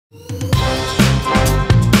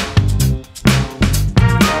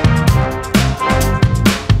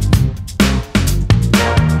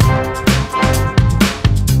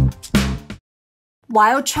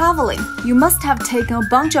While traveling, you must have taken a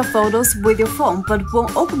bunch of photos with your phone but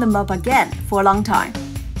won't open them up again for a long time.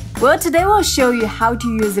 Well, today we'll show you how to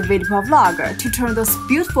use the VideoProc Vlogger to turn those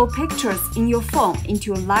beautiful pictures in your phone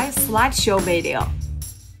into a live slideshow video.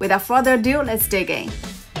 Without further ado, let's dig in.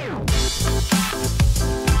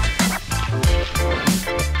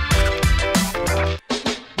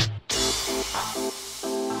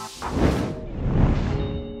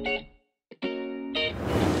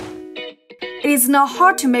 It is not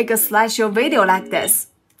hard to make a slideshow video like this.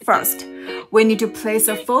 First, we need to place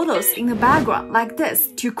the photos in the background like this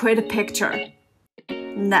to create a picture.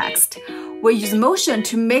 Next, we use motion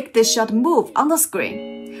to make the shot move on the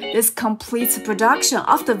screen. This completes the production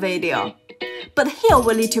of the video. But here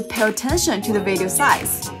we need to pay attention to the video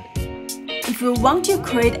size. If you want to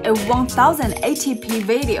create a 1080p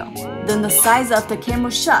video, then the size of the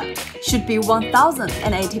camera shot should be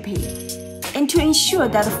 1080p. And to ensure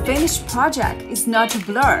that the finished project is not too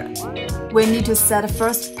blurred, we need to set the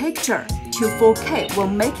first picture to 4K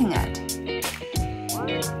when making it.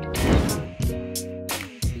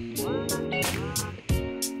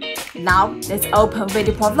 Now, let's open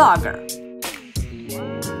VideoProc Vlogger.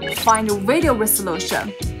 Find Video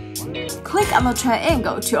Resolution. Click on the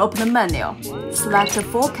triangle to open the menu. Select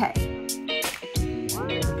 4K.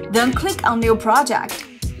 Then click on New Project.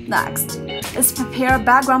 Next, let's prepare a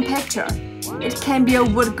background picture. It can be a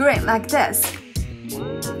wood grain like this.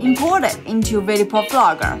 Import it into VideoProc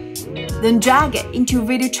Vlogger. Then drag it into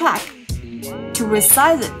VideoTrack to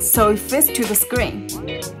resize it so it fits to the screen.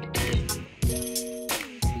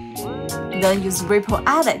 Then use Ripple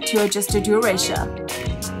Edit to adjust the duration.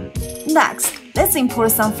 Next, let's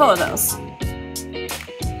import some photos.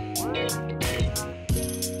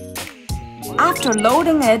 After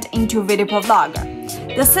loading it into VideoProc Vlogger,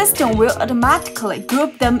 the system will automatically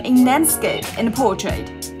group them in landscape and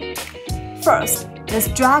portrait. First, let's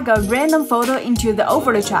drag a random photo into the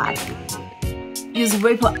overlay track. Use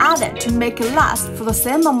Ripple Edit to make it last for the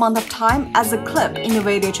same amount of time as the clip in the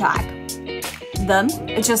video track. Then,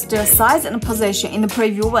 adjust the size and position in the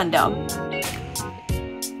preview window.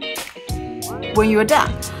 When you're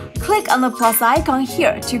done, click on the plus icon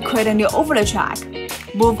here to create a new overlay track.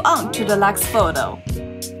 Move on to the next photo.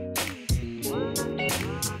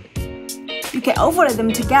 You can overlay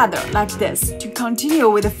them together like this to continue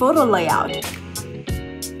with the photo layout.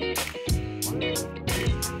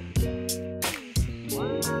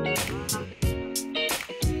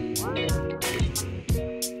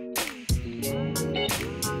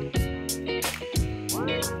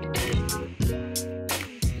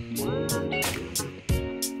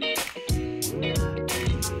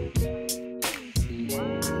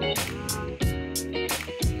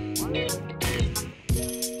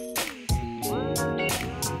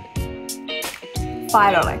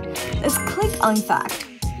 Finally, let's click on Effect.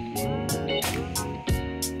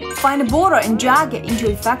 Find the border and drag it into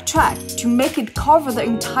Effect Track to make it cover the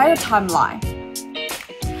entire timeline.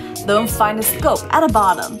 Then find the scope at the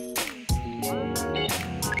bottom.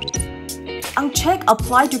 Uncheck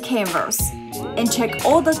Apply to Canvas and check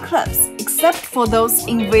all the clips except for those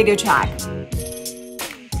in Video Track.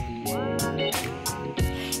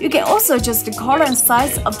 You can also adjust the color and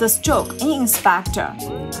size of the stroke in Inspector.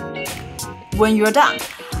 When you're done,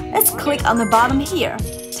 let's click on the bottom here.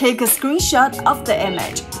 Take a screenshot of the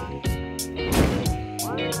image.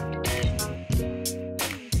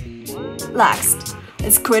 Next,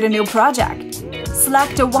 let's create a new project.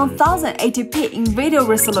 Select 1080p in video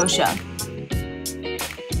resolution.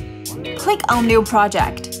 Click on New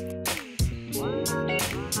Project.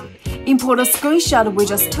 Import a screenshot we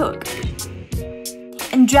just took.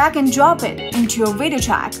 And drag and drop it into your video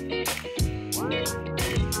track.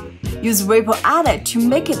 Use Ripple Edit to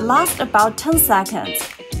make it last about 10 seconds.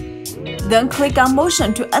 Then click on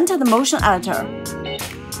Motion to enter the motion editor.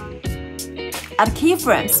 Add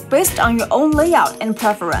keyframes based on your own layout and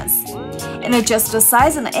preference, and adjust the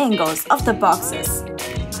size and angles of the boxes.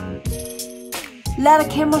 Let the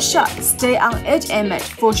camera shot stay on each image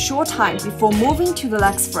for a short time before moving to the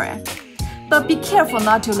next frame. But be careful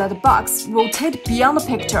not to let the box rotate beyond the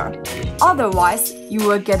picture, otherwise you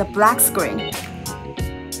will get a black screen.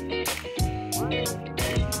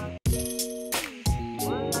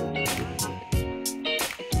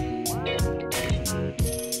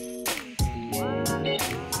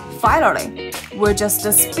 Finally, we adjust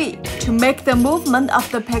the speed to make the movement of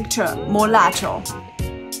the picture more natural.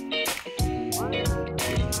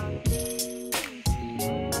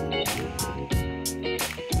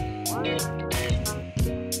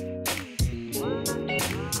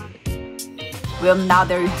 Well, now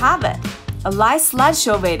there you have it, a live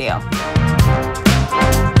slideshow video.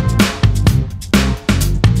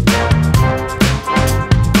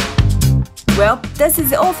 Well, this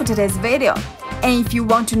is all for today's video. And if you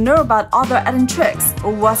want to know about other editing tricks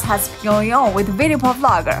or what has been going on with VideoProc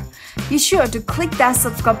Vlogger, be sure to click that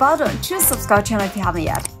subscribe button to subscribe channel if you haven't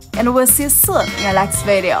yet. And we'll see you soon in our next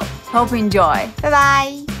video. Hope you enjoy. Bye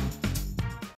bye!